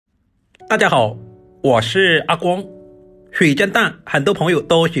大家好，我是阿光。水蒸蛋很多朋友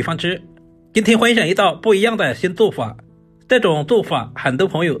都喜欢吃，今天分享一道不一样的新做法。这种做法很多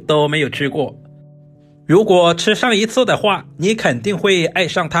朋友都没有吃过，如果吃上一次的话，你肯定会爱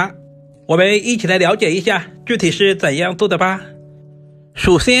上它。我们一起来了解一下具体是怎样做的吧。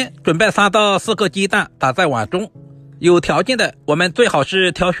首先准备3到4个鸡蛋打在碗中，有条件的我们最好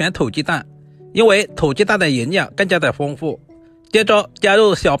是挑选土鸡蛋，因为土鸡蛋的营养更加的丰富。接着加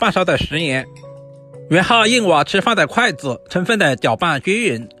入小半勺的食盐，然后用我吃饭的筷子充分的搅拌均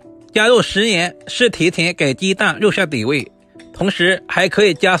匀。加入食盐是提前给鸡蛋入下底味，同时还可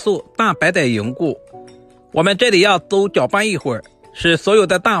以加速蛋白的凝固。我们这里要多搅拌一会儿，使所有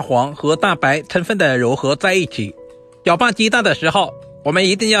的蛋黄和蛋白充分的揉合在一起。搅拌鸡蛋的时候，我们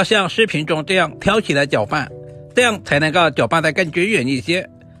一定要像视频中这样挑起来搅拌，这样才能够搅拌得更均匀一些。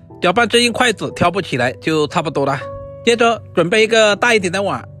搅拌只用筷子挑不起来就差不多了。接着准备一个大一点的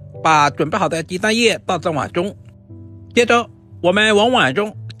碗，把准备好的鸡蛋液倒在碗中。接着我们往碗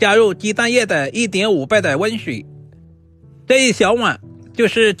中加入鸡蛋液的 1.5 倍的温水，这一小碗就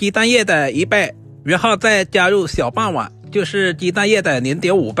是鸡蛋液的1倍，然后再加入小半碗，就是鸡蛋液的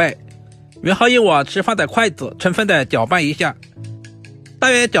 0.5 倍，然后用我吃饭的筷子充分的搅拌一下，大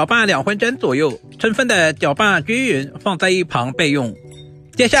约搅拌2分钟左右，充分的搅拌均匀，放在一旁备用。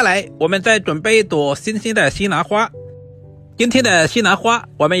接下来我们再准备一朵新鲜的西兰花。今天的西兰花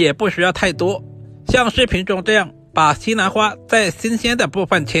我们也不需要太多，像视频中这样把西兰花在新鲜的部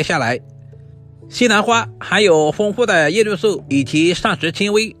分切下来。西兰花含有丰富的叶绿素以及膳食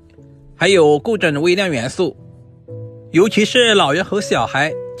纤维，还有各种微量元素，尤其是老人和小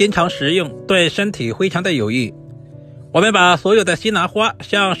孩经常食用，对身体非常的有益。我们把所有的西兰花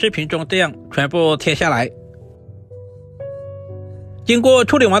像视频中这样全部切下来。经过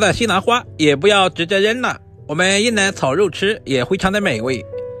处理完的西兰花也不要直接扔了，我们用来炒肉吃也非常的美味。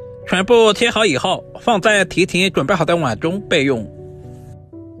全部切好以后放在提前准备好的碗中备用。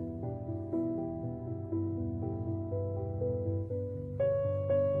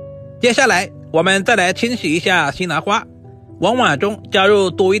接下来我们再来清洗一下西兰花，往碗中加入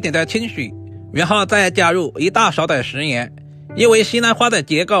多一点的清水，然后再加入1大勺的食盐。因为西兰花的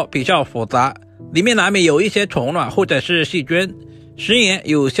结构比较复杂，里面难免有一些虫卵或者是细菌，食盐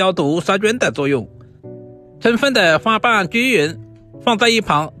有消毒杀菌的作用。充分的翻拌均匀，放在一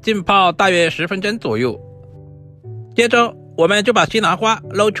旁浸泡大约10分钟左右。接着我们就把西兰花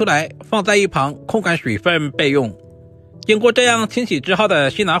捞出来，放在一旁控干水分备用。经过这样清洗之后的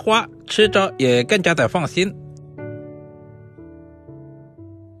西兰花吃着也更加的放心。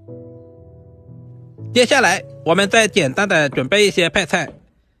接下来我们再简单的准备一些配菜，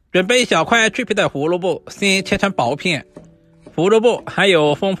准备小块去皮的胡萝卜，先切成薄片。胡萝卜含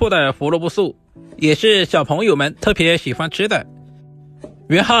有丰富的胡萝卜素，也是小朋友们特别喜欢吃的。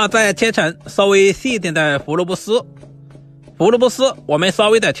然后再切成稍微细一点的胡萝卜丝，胡萝卜丝我们稍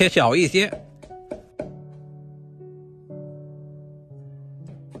微的切小一些。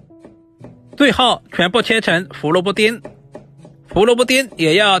最后全部切成胡萝卜丁，胡萝卜丁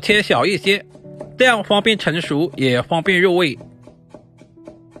也要切小一些，这样方便成熟也方便入味。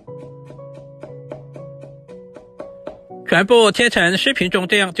全部切成视频中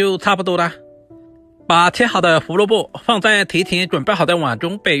这样就差不多了。把切好的胡萝卜放在提前准备好的碗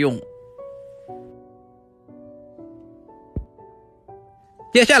中备用。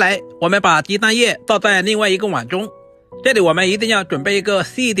接下来我们把鸡蛋液倒在另外一个碗中，这里我们一定要准备一个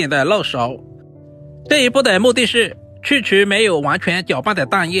细一点的漏勺。这一步的目的是去除没有完全搅拌的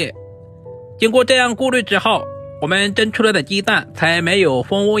蛋液。经过这样过滤之后，我们蒸出来的鸡蛋才没有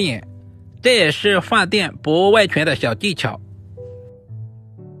蜂窝眼，这也是饭店不外传的小技巧。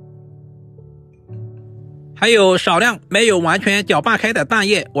还有少量没有完全搅拌开的蛋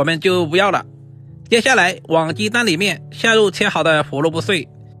液我们就不要了。接下来往鸡蛋里面下入切好的胡萝卜碎，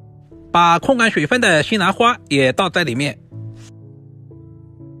把控干水分的西兰花也倒在里面。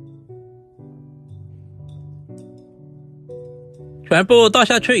全部倒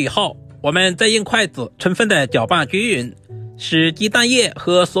下去以后，我们再用筷子充分的搅拌均匀，使鸡蛋液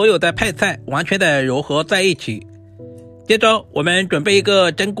和所有的配菜完全的揉合在一起。接着我们准备一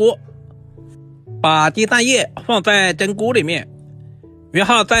个蒸锅，把鸡蛋液放在蒸锅里面，然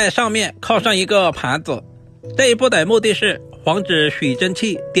后在上面靠上一个盘子。这一步的目的是防止水蒸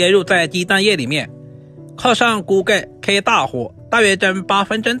气跌入在鸡蛋液里面。靠上锅盖，开大火，大约蒸8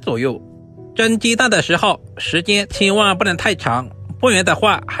分钟左右。蒸鸡蛋的时候时间千万不能太长，不然的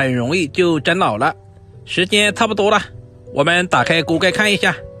话很容易就蒸老了。时间差不多了，我们打开锅盖看一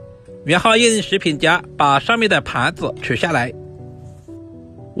下，然后用食品夹把上面的盘子取下来。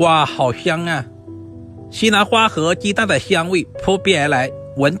哇，好香啊！西兰花和鸡蛋的香味扑鼻而来，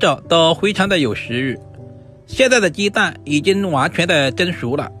闻着都非常的有食欲。现在的鸡蛋已经完全的蒸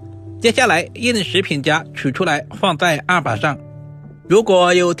熟了，接下来任食品家取出来放在案板上，如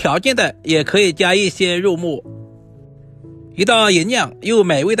果有条件的也可以加一些肉末。一道营养又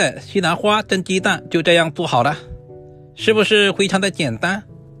美味的西兰花蒸鸡蛋就这样做好了，是不是非常的简单？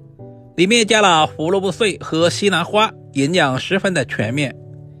里面加了胡萝卜碎和西兰花，营养十分的全面，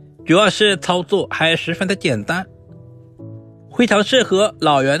主要是操作还十分的简单，非常适合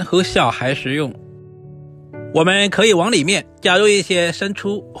老人和小孩食用。我们可以往里面加入一些生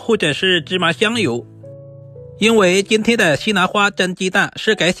抽或者是芝麻香油，因为今天的西兰花蒸鸡蛋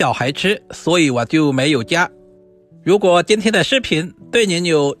是给小孩吃，所以我就没有加。如果今天的视频对您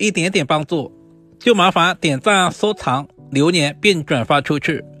有一点点帮助，就麻烦点赞、收藏、留言并转发出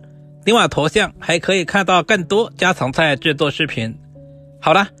去。点我头像还可以看到更多家常菜制作视频。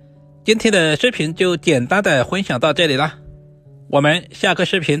好了，今天的视频就简单的分享到这里了，我们下个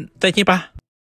视频再见吧。